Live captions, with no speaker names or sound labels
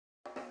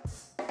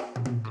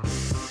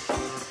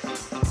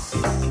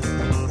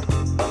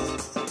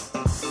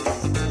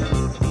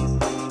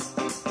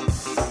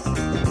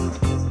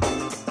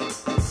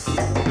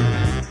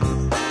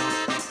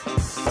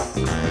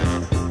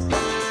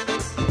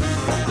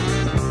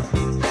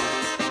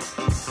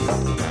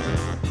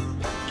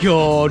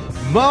Good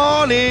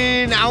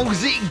morning,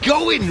 how's it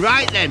going?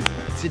 Right then,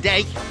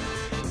 today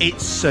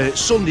it's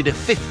Sunday the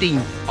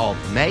 15th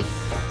of May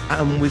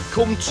and we've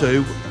come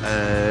to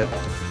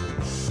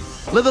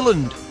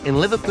Litherland in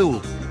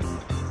Liverpool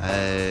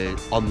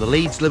on the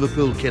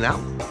Leeds-Liverpool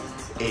Canal.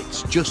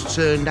 It's just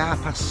turned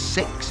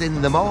 6:30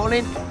 in the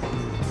morning.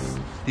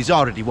 There's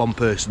already one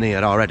person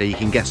here already, you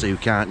can guess who,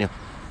 can't you?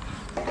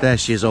 There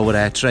she is over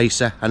there,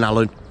 Tracer and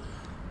Alan.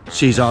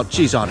 She's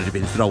already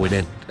been throwing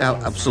in.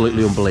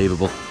 Absolutely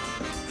unbelievable.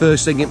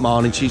 First thing in the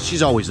morning,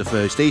 she's always the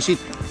first.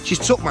 She's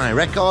took my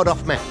record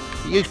off me.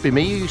 It used to be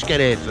me who used to get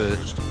here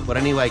first. But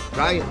anyway,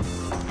 right.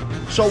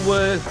 So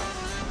we're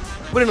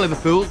in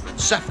Liverpool,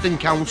 Sefton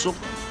Council,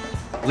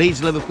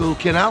 Leeds-Liverpool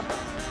Canal.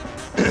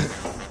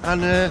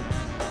 And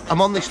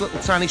I'm on this little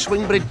tiny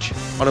swing bridge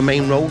on a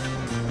main road.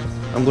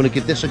 I'm going to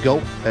give this a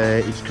go.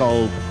 It's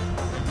called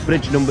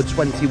bridge number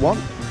 21,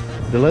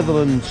 the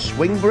Litherland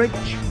Swing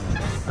Bridge.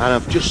 And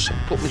I've just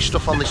put my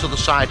stuff on this other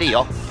side here,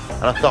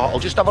 and I thought I'll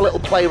just have a little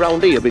play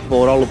around here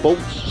before all the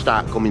boats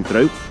start coming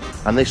through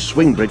and this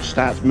swing bridge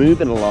starts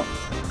moving a lot,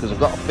 because I've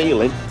got a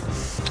feeling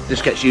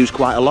this gets used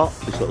quite a lot,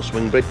 this little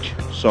swing bridge.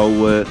 So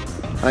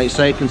like I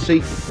say, you can see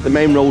the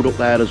main road up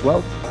there as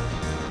well.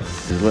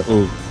 There's a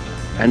little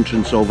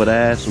entrance over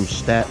there, some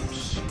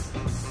steps,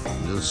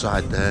 the other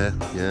side there,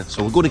 yeah.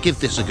 So we're going to give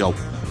this a go.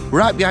 We're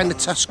right behind the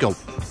Tesco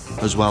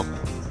as well,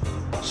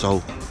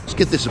 so let's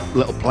give this a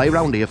little play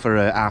round here for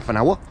half an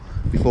hour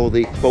before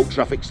the boat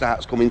traffic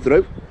starts coming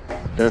through.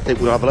 Then I think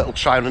we'll have a little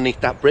try underneath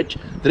that bridge.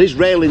 There is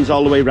railings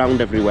all the way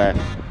around everywhere,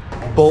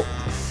 but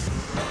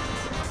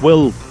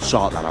we'll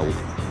sort that out.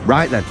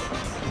 Right then,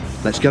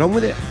 let's get on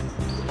with it.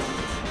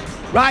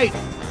 Right,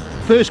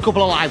 first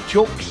couple of live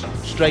chucks,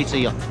 straight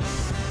here.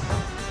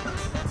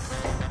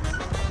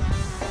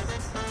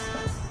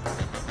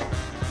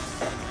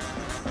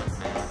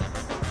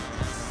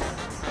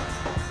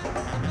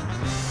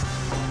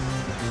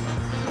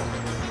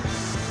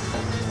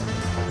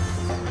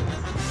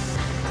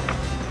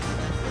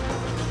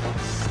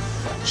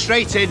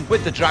 Straight in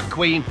with the drag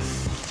queen.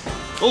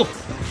 Oh,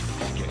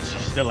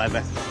 she's still heavy.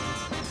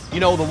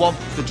 You know the one,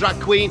 the drag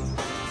queen.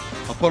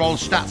 I'll put all the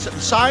stats at the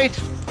side,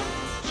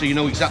 so you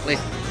know exactly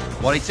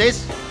what it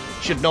is.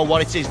 Should know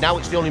what it is now.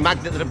 It's the only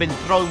magnet that I've been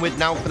throwing with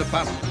now for the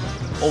past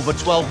over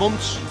 12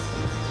 months.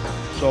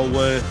 So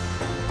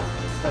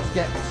let's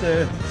get,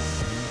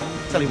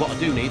 tell you what I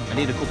do need. I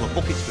need a couple of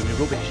buckets for my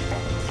rubbish.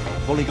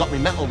 I've only got my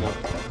metal one.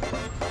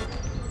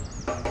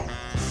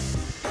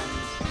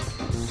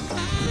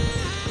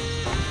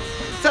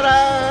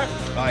 Ta-da!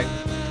 Right.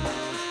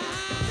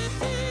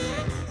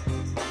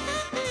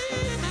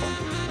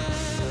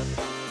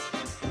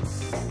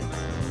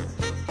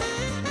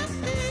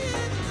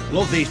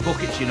 Love these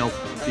buckets, you know.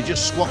 They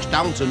just squash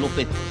down to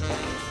nothing.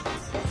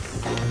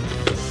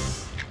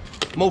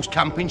 Most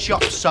camping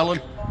shops sell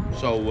them.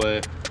 So,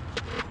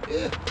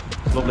 yeah,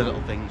 lovely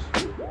little things.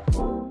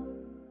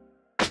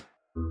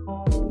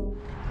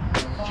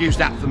 Use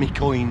that for me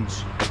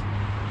coins.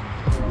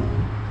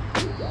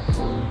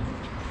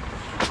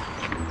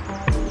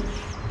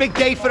 Big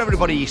day for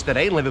everybody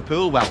yesterday in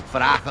Liverpool. Well, for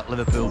half at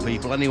Liverpool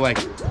people anyway.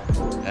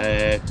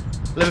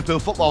 Liverpool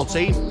football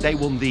team, they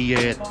won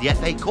the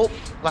FA Cup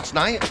last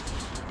night.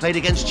 Played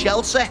against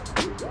Chelsea.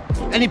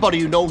 Anybody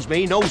who knows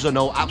me knows I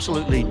know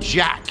absolutely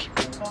jack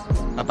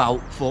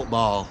about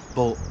football,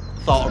 but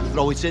thought I'd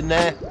throw it in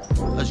there,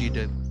 as you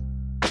do.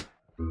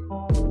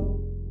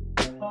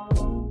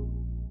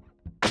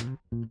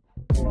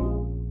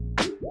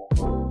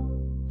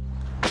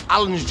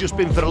 Alan's just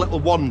been for a little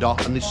wander,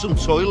 and there's some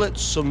toilets,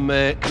 some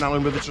Canal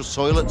and River Trust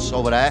toilets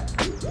over there.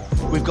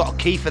 We've got a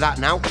key for that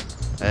now,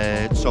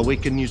 so we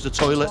can use the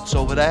toilets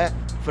over there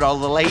for all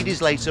the ladies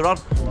later on.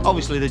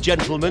 Obviously the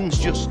gentlemen's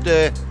just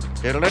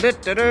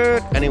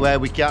anywhere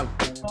we can.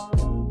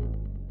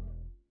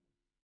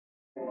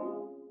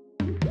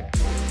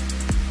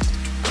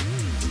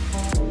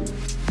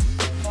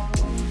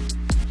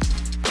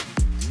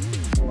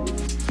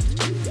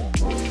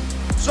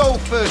 So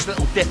first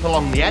little dip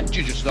along the edge,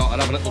 I just thought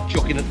I'd have a little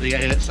chuck in at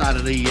the side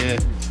of the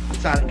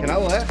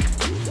canal there.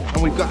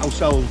 And we've got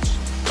ourselves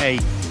a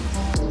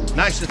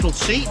nice little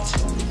seat.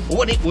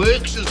 Oh, and it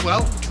works as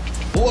well.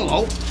 Oh,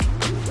 hello.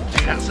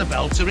 That's a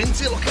belter,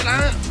 isn't it? Look at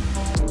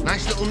that.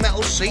 Nice little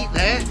metal seat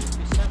there.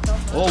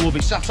 Oh, we'll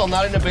be sat on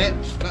that in a bit.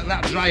 Let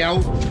that dry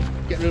out.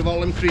 Get rid of all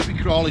them creepy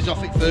crawlies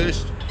off it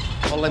first.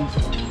 All them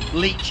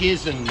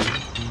leeches and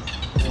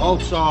all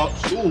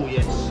sorts. Oh,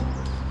 yes.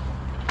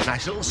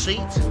 Nice little seat,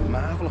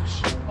 marvellous.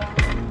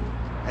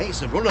 Hey,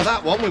 it's a runner,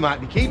 that one. We might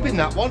be keeping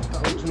that one.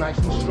 That looks a nice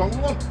and strong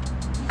one.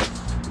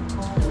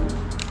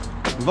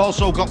 We've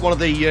also got one of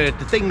the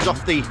things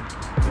off the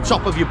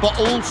top of your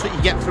bottles that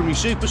you get from your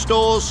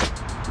superstores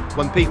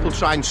when people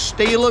try and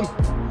steal them.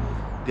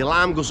 The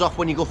alarm goes off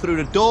when you go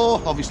through the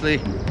door. Obviously,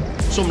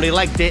 somebody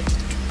legged it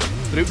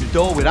through the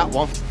door with that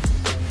one.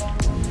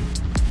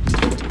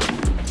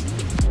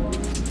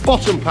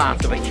 Bottom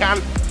part of a can.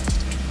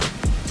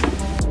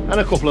 And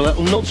a couple of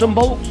little nuts and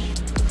bolts.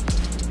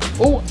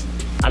 Oh,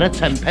 and a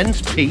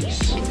 10p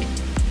piece.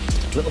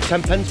 Little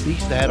 10p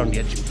piece there on the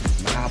edge.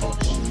 Marvellous.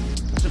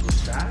 That's a good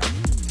start.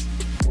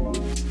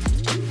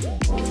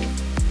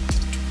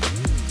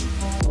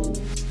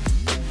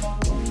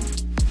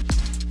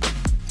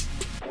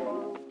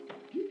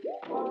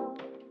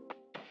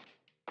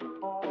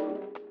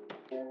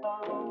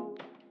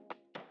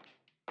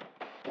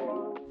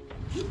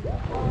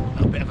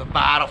 A bit of a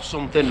bar off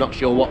something, not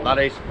sure what that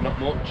is, not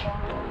much.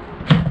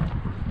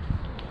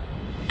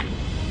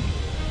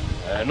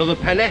 Another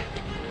penny.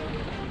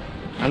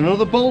 And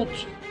another bolt.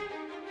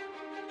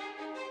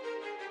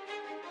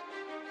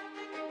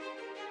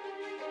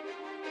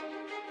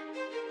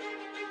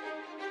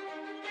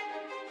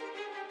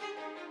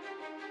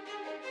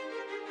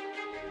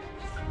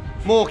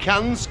 More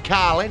cans,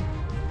 Carlin.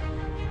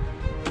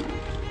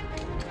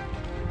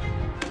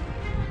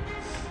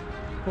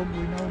 Pub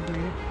with no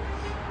beer.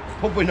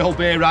 Pub with no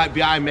beer right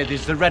behind me.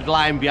 There's the red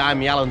line behind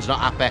me. Alan's not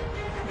happy.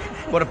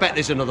 But I bet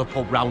there's another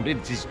pub round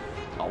it. There's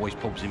always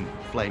pubs in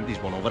Flame. There's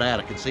one over there.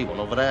 I can see one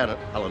over there.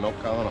 Alan up,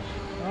 can't I?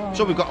 Oh.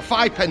 So we've got a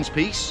 5p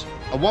piece,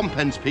 a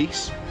 1p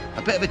piece,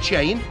 a bit of a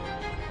chain.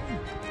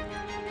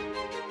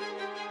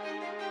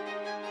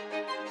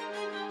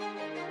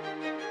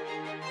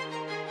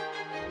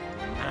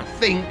 I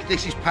think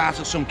this is part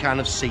of some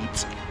kind of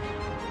seat.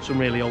 Some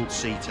really old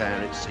seat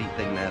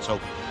thing there. So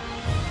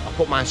I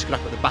put my scrap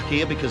at the back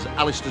here because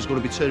Alistair's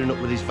going to be turning up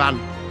with his van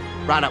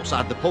right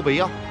outside the pub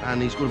here,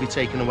 and he's going to be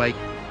taking away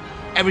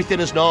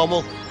everything as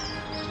normal.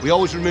 We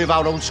always remove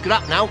our own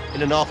scrap now in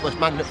the Northwest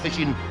Magnet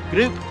Fishing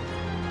group,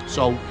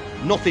 so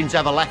nothing's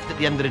ever left at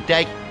the end of the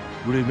day.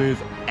 We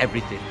remove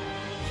everything.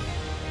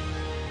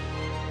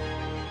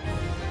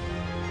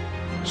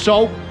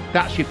 So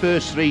that's your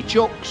first 3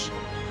 chucks.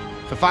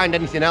 If I find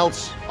anything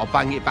else, I'll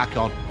bang it back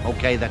on.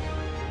 Okay then.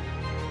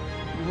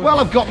 Well,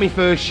 I've got my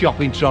first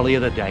shopping trolley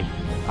of the day.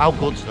 How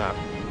good's that?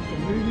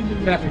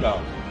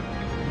 Tesco.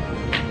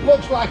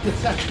 Looks like a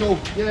Tesco,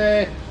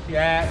 yeah.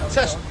 Yeah.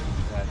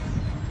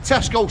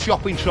 Tesco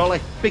shopping trolley.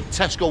 Big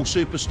Tesco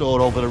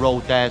superstore over the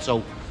road there,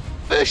 so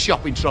first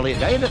shopping trolley of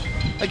the day, isn't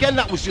it? Again,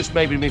 that was just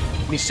maybe my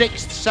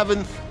 6th,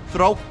 7th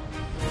throw.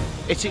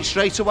 Hit it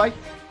straight away.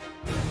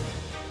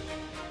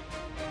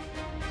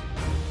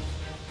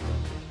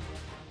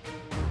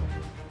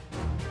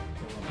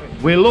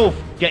 We love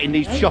getting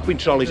these shopping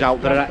trolleys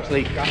out that are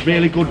actually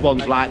really good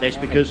ones like this,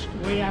 because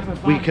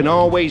we can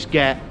always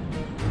get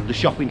the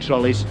shopping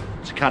trolleys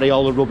to carry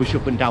all the rubbish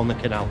up and down the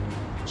canal.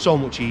 So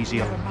much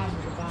easier.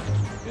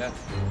 Yeah.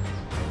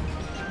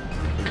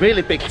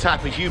 Really big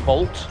type of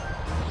U-bolt.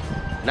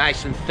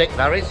 Nice and thick,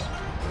 that is.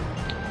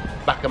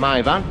 Back of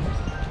my van.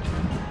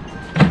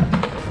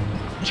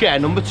 Chair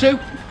number 2.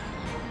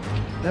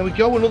 There we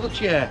go, another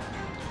chair.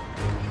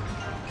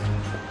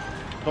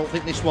 Don't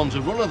think this one's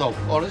a runner though,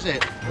 or is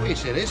it? Oh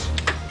yes it is.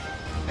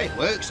 It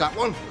works, that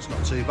one. It's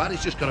not too bad.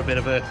 It's just got a bit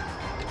of a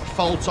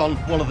fault on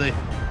one of the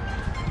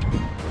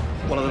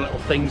little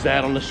things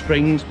there on the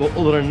springs, but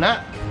other than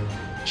that,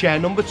 chair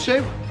number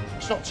 2.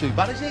 It's not too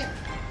bad, is it?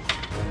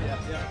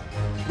 Yeah.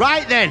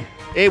 Right then,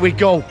 here we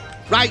go.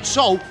 Right,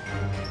 so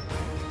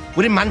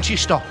we're in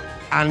Manchester,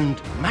 and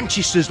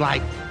Manchester's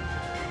like,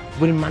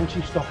 we're in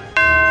Manchester.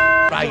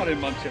 Right. Not in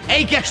Manchester.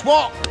 Hey, guess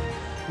what?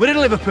 We're in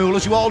Liverpool,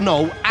 as you all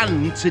know,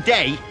 and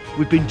today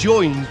we've been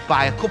joined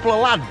by a couple of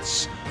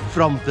lads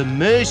from the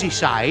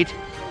Merseyside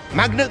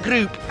Magnet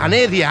Group, and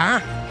here they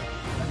are.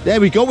 There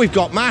we go, we've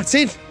got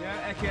Martin.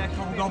 Yeah, aka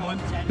Hobble Goblin.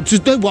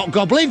 Just do what,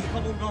 goblin?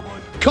 Hobble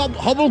Goblin.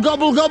 Hobble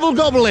gobble gobble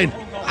gobbling.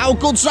 How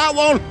good's that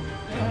one?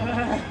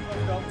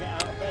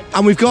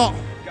 And we've got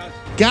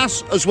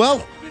Gas as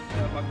well.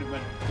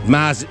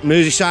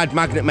 Merseyside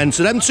Magnet Men.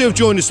 So them 2 have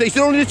joined us. Is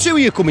there only the 2 of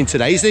you coming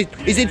today? Is there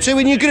 2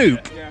 in your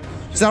group?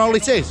 Is that all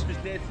it is?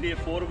 There's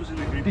 4 of us in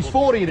the group. There's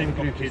 4 of you in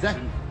the group, is there?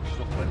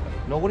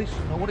 No worries,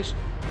 no worries.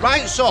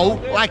 Right, so,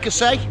 like I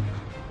say,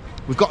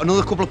 we've got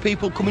another couple of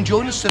people come and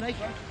join us today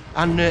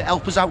and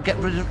help us out get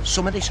rid of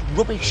some of this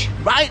rubbish.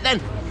 Right then,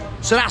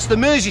 so that's the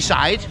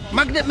Merseyside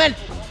Magnet Men.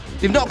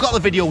 They've not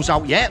got the videos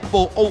out yet,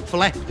 but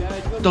hopefully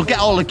they'll get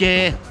all the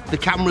gear, the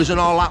cameras and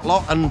all that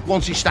lot, and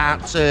once he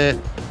starts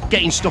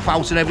getting stuff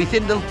out and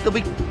everything,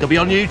 they'll be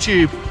on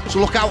YouTube. So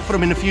look out for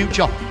them in the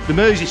future. The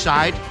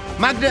Merseyside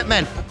Magnet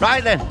Men.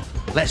 Right then,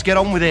 let's get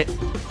on with it.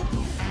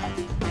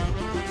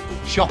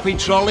 Shopping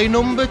trolley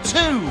number 2.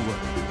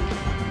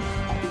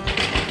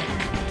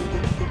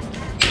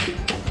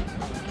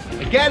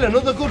 Again,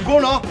 another good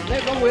runner.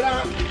 Nothing wrong with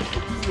that.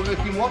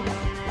 Working one.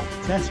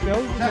 Tesco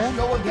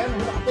again.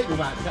 I think we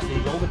might take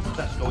these over to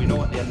Tesco, you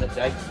know, at the end of the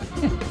day.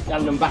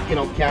 Hand them back in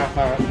on car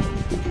park.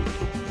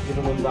 Give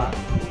them back.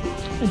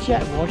 A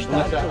jet wash,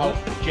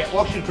 Jet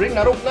wash should bring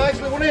that up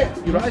nicely, wouldn't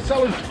it? You're right,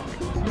 Alan.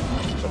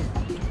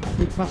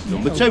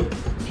 Number 2.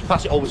 Just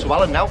pass it over to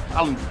Alan now.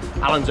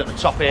 Alan's at the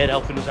top here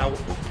helping us out.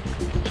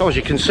 So as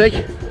you can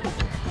see,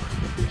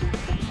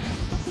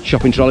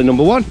 Shopping trolley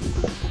number 1.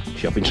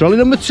 Shopping trolley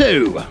number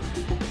 2.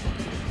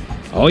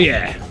 Oh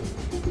yeah.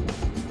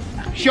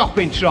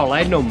 Shopping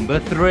trolley number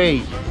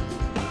 3.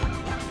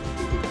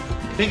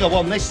 Bigger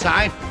one this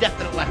time,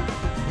 definitely.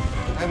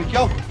 There we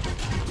go.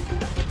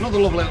 Another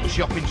lovely little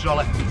shopping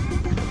trolley.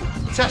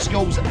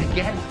 Tesco's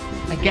again.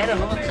 Again,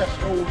 another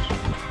Tesco's.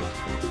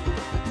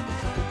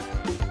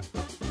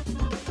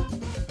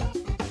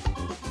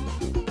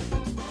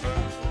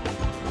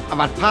 I've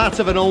had part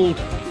of an old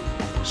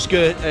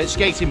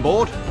skating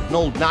board, an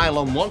old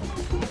nylon one.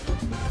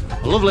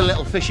 A lovely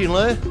little fishing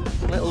lure,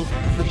 little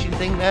fishing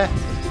thing there.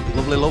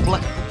 Lovely, lovely.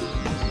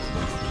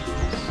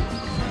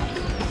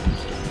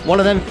 One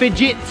of them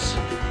fidgets,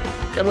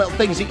 them little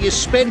things that you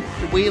spin,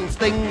 the wheels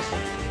things.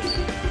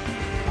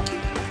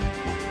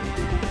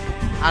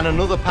 And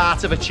another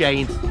part of a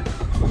chain.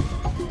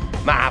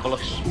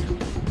 Marvellous.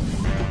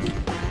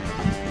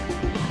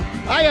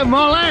 Hiya,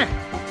 Molly!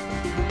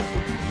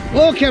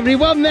 Look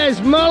everyone, there's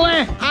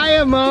Molly!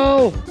 Hiya,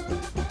 Mo!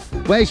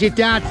 Where's your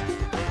dad?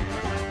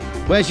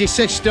 Where's your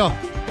sister?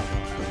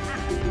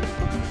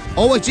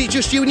 Oh, is it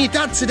just you and your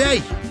dad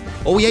today?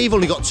 Oh yeah, you've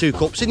only got 2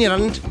 cups in your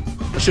hand.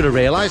 I should have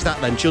realised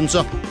that then, shouldn't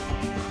I?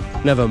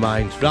 Never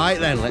mind. Right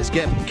then, let's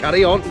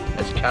carry on.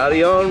 Let's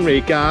carry on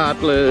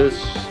regardless.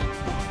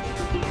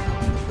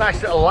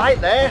 Nice little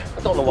light there.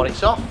 I don't know what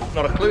it's off.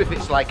 Not a clue if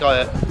it's like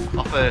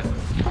off a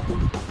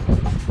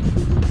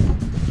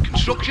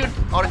construction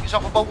or if it's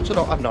off a boat or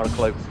not. I've not a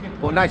clue.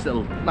 But nice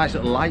little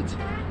light.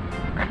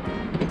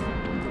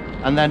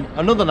 And then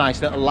another nice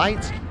little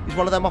light is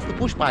one of them off the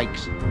push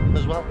bikes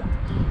as well.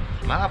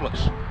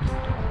 Marvellous.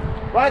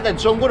 Right then,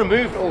 so I'm going to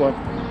move. Oh,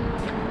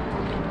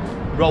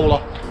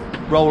 roller.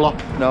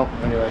 No,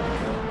 anyway.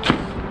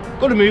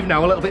 Going to move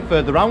now a little bit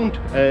further round.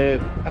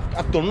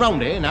 I've done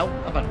round here now.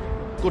 I've had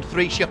good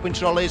 3 shopping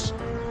trolleys,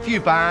 a few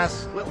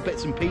bars, little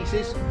bits and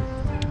pieces.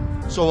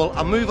 So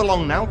I'll move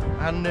along now,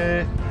 and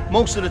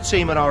most of the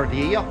team are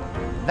already here.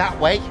 That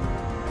way.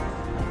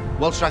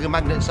 Welsh Dragon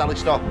Magnet Sally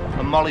Stop,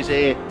 and Molly's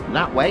here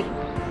that way.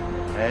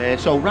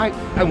 So right,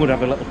 I'm going to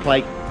have a little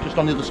play just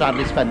on the other side of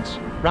this fence.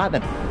 Right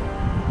then.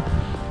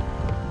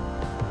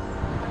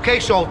 Okay,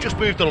 so I've just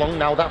moved along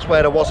now. That's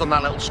where I was on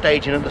that little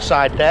staging at the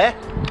side there,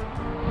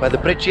 where the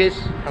bridge is,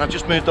 and I've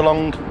just moved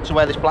along to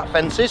where this black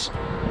fence is.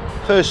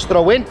 First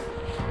throw in.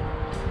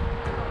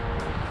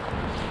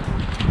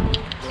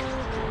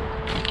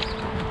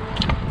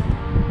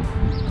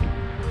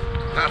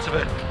 Part of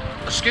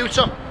a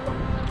scooter.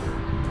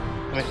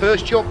 My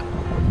first chuck.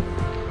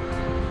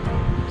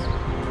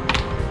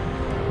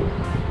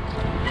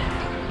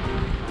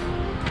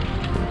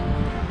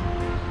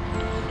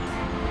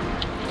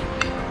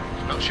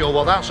 Not sure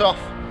what that's off.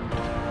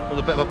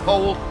 Another bit of a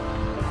pole.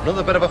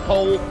 Another bit of a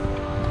pole.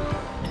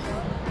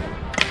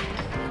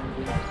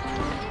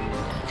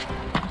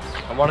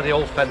 And one of the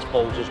old fence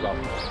poles as well.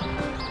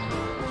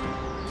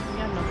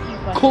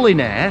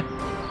 Culinaire.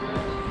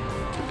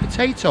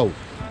 Potato.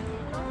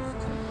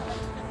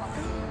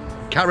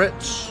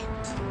 Carrots.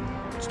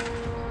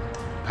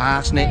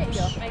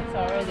 Parsnips.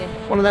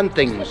 One of them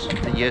things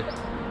that you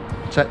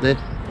take the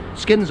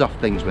skins off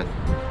things with.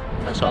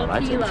 That's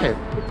alright, isn't it?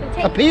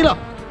 A peeler.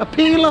 A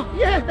peeler.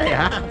 Yeah, they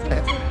are.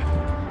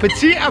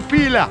 Potato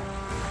peeler.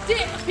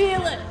 Potato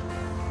peeler.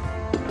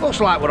 Looks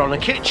like we're on a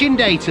kitchen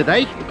day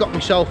today. I've got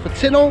myself a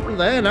tin opener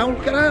there now.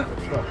 Look at that.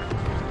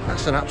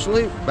 That's an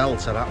absolute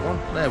belter, that one.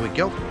 There we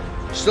go.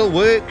 Still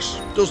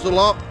works. Does the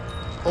lot.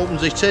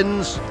 Opens your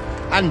tins.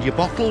 And your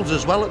bottles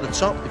as well at the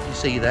top, if you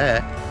see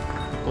there.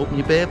 Open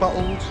your beer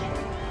bottles.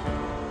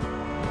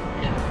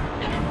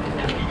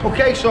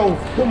 Okay, so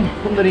come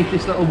underneath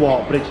this little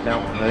water bridge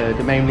now.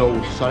 The main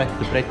road, sorry,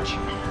 the bridge.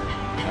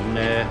 And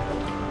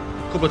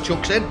a couple of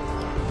chucks in.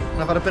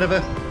 And I've had a bit of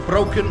a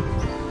broken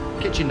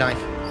kitchen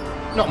knife.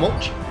 Not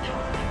much,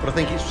 but I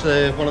think it's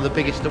one of the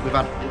biggest that we've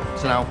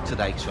had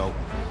today, so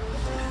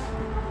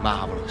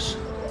marvellous.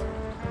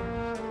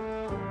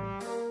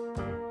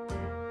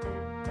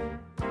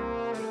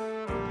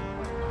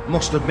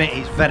 Must admit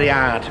it's very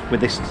hard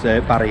with this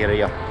barrier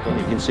here. I don't know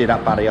if you can see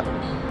that barrier.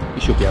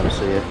 You should be able to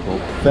see it, but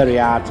very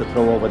hard to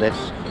throw over this.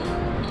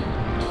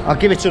 I'll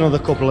give it another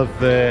couple of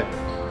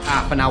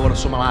half an hour or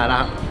something like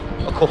that.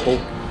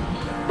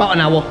 About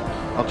an hour.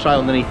 I'll try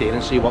underneath here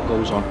and see what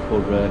goes on.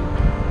 But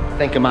I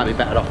think I might be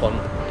better off on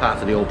part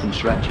of the open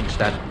stretch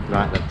instead.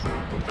 Right then.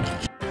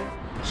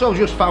 So I've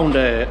just found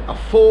a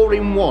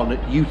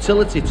 4-in-1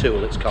 utility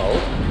tool, it's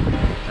called.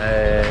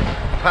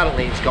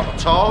 Apparently it's got a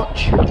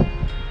torch,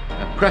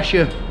 a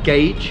pressure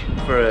gauge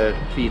for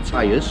your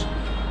tyres,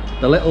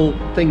 the little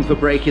thing for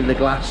breaking the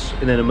glass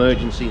in an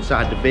emergency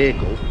inside the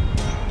vehicle,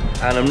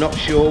 and I'm not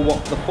sure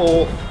what the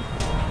fourth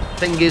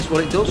thing is,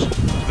 what it does, to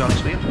be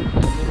honest with you.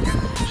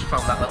 Just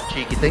found that little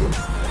cheeky thing.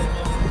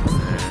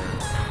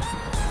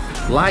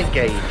 Light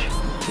gauge,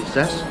 it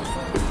says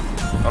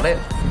on it,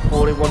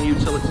 4-in-1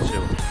 utility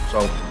tool. So,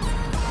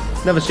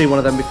 never seen one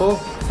of them before.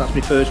 That's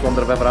my first one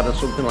that I've ever had or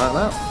something like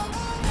that.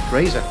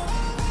 Crazy.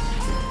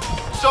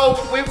 So,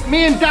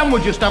 me and Dan were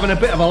just having a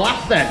bit of a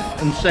laugh then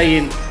and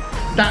saying,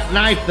 that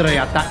knife that I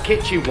had, that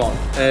kitchen one,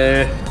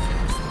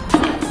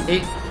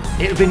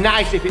 it'd be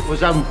nice if it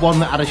was one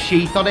that had a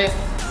sheath on it.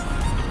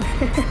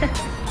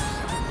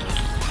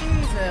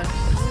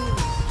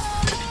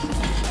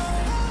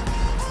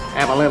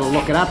 Have a little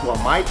look at that one,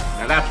 mate.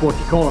 Now that's what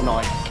you call a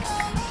knife.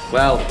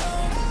 Well,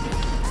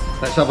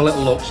 let's have a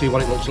little look, see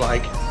what it looks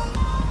like.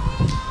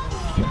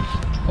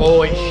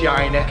 Oh, it's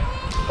shiny.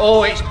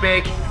 Oh, it's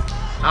big.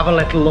 Have a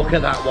little look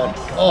at that one.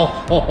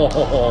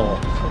 Oh,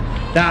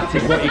 that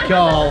is what you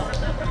call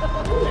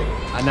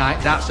a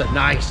knife. That's a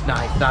nice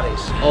knife, that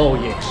is. Oh,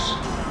 yes.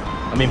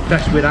 I'm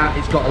impressed with that.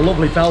 It's got a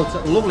lovely belt, a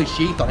lovely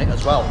sheath on it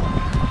as well.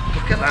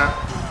 Look at that.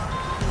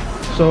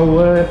 So,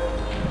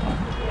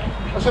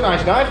 that's a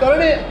nice knife,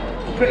 isn't it?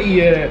 Pretty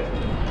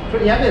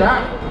heavy,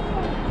 that.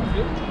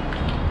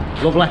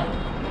 Lovely.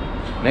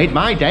 Made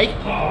my day.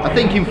 I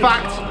think, in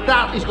fact,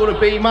 that is going to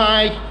be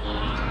my...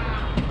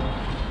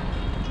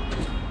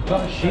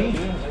 Got a sheath.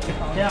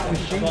 Yeah, with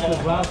sheath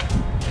as well.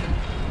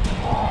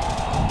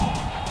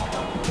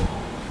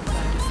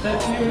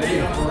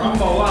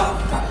 Rambo, what?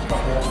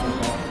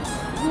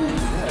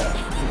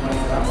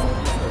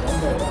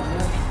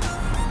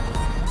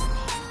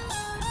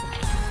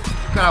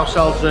 Got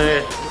ourselves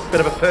a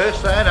bit of a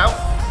purse there now.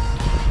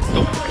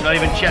 Not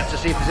even checked to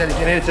see if there's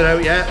anything in it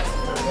out yet.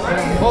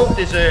 Oh,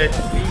 there's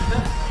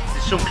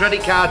some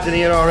credit cards in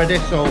here already,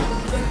 so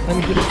let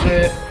me just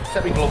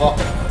set my glove off.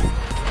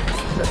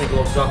 Set my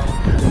gloves off.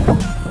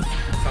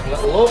 Have a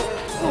little look.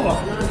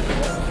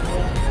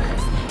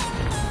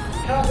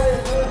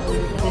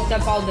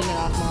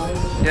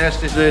 Yes,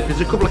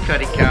 there's a couple of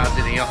credit cards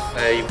in here.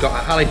 You've got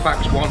a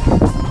Halifax one,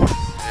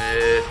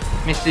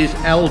 Mrs.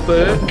 L.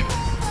 Burke.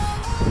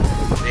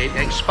 It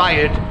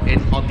expired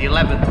on the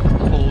 11th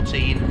of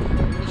 14,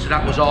 so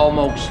that was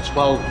almost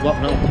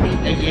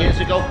 8 years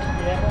ago.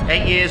 Yeah.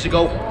 8 years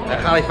ago, a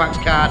Halifax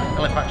card,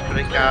 Halifax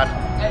credit card.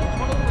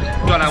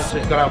 Gone out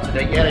to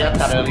date. Yeah, I had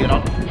that earlier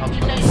on.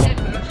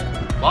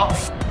 What? I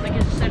think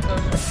it's the same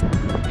person.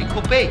 It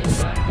could be.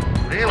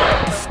 Really?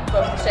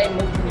 Both the same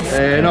month.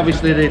 And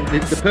obviously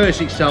the purse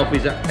itself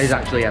is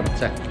actually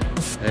empty.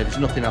 There's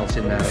nothing else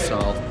in there at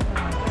all.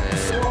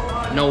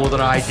 No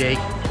other ID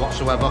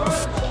whatsoever.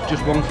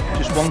 Just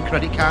one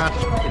credit card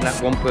in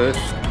that one purse.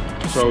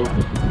 So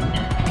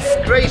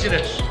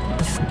craziness.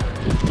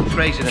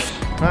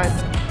 Right,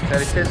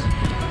 there it is.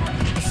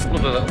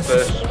 Lovely little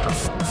purse.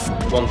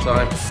 One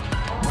time.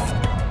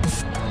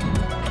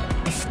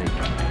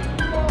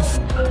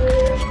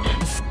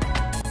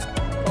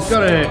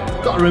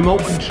 Got a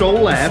remote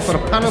control there for a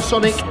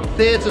Panasonic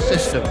theatre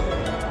system.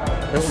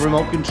 Little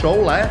remote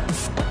control there.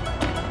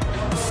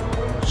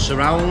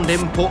 Surround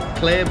input,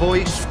 clear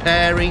voice,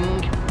 pairing.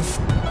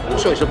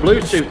 So it's a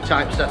Bluetooth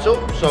type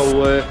setup.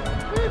 So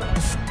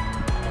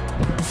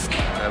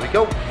there we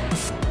go.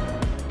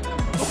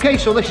 Okay,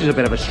 so this is a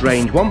bit of a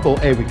strange one, but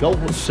here we go.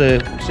 Let's see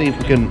if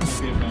we can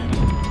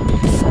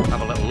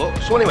have a little look.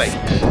 So anyway,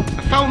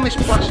 I found this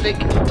plastic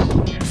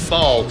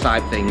ball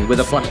type thing with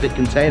a plastic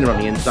container on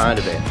the inside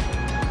of it,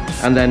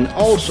 and then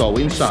also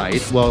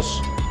inside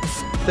was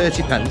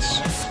 30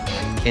 pence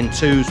in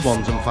 2s,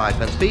 1s and 5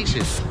 pence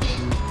pieces.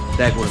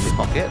 They're going in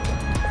my pocket,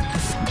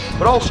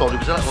 but also there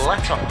was a little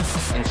letter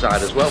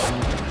inside as well.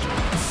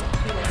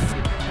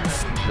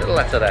 Little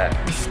letter there.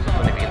 I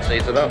don't know if you can see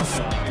it or not,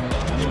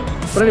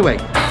 but anyway,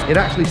 it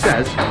actually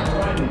says,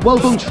 "Well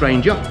done,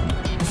 stranger,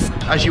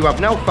 as you have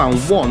now found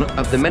one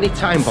of the many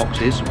time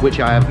boxes which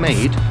I have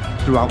made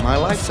throughout my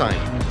lifetime.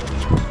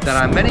 There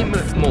are many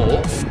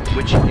more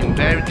which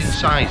vary in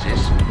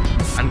sizes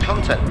and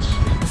contents.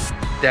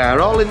 They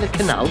are all in the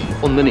canal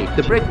underneath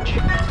the bridge."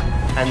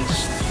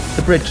 Hence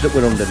the bridge that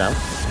we're under now.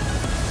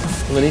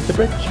 Underneath the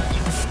bridge.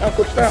 How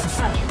good's that?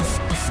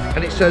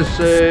 And it says,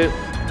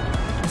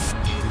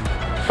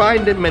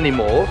 "Finding many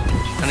more,"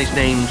 and his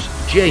name's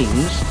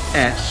James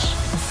S.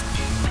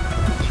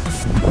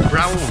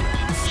 Brown,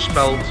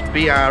 spelled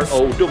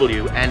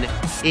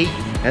B-R-O-W-N-E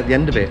at the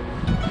end of it.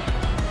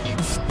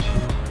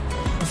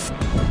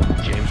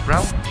 James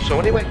Brown. So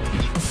anyway,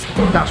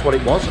 that's what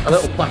it was, a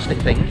little plastic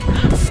thing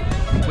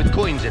with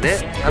coins in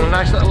it and a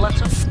nice little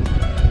letter.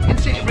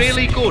 Isn't it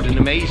really good and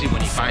amazing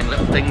when you find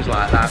little things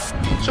like that?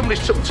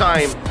 Somebody's took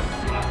time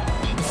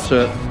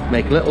to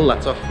make a little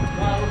letter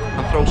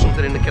and throw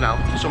something in the canal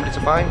for somebody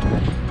to find.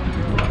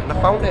 And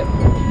I found it.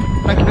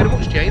 Thank you very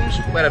much, James,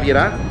 wherever you're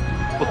at.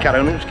 We'll carry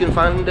on and see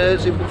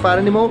if we can find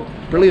any more.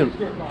 Brilliant.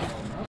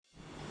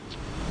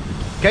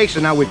 Okay, so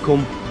now we've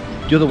come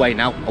the other way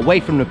now, away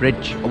from the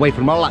bridge, away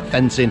from all that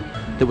fencing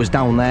that was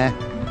down there,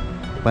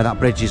 where that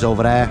bridge is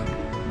over there,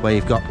 where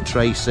you've got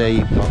Tracy,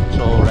 you've got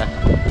Tora,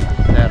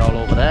 they're all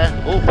over there.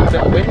 Oh,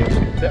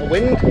 bit of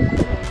wind.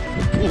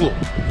 Ooh.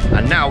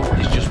 And now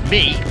it's just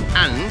me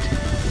and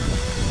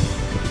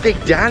Big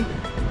Dan.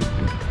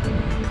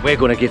 We're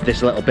going to give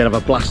this a little bit of a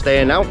blast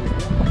here now.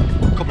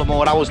 A couple of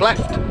more hours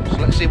left, so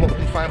let's see what we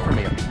can find from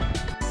here.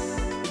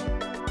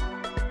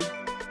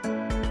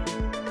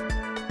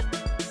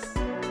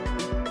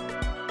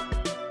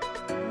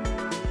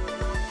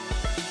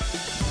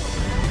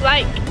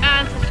 Like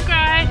and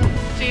subscribe.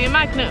 See you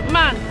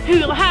magnetman,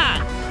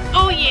 Hoolihan.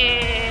 Oh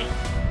yeah.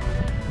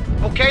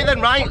 Okay then,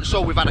 right,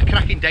 so we've had a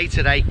cracking day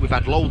today. We've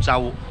had loads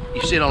out.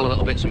 You've seen all the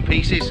little bits and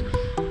pieces.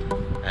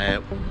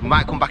 We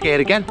might come back here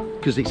again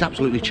because it's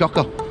absolutely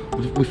chocker.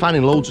 We're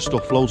finding loads of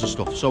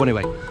stuff. So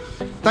anyway,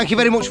 thank you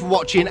very much for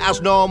watching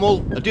as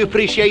normal. I do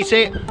appreciate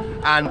it.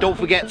 And don't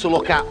forget to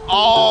look at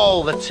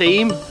all the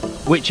team,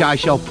 which I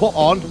shall put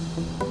on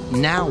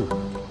now.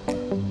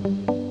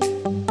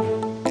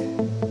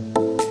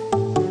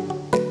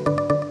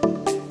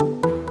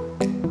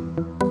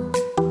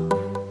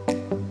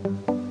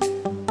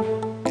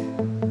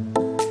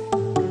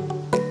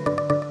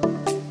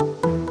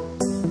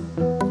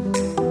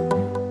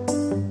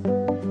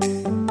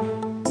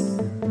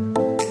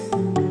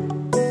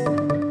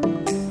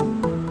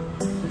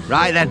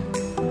 Right then,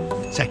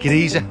 take it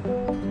easy.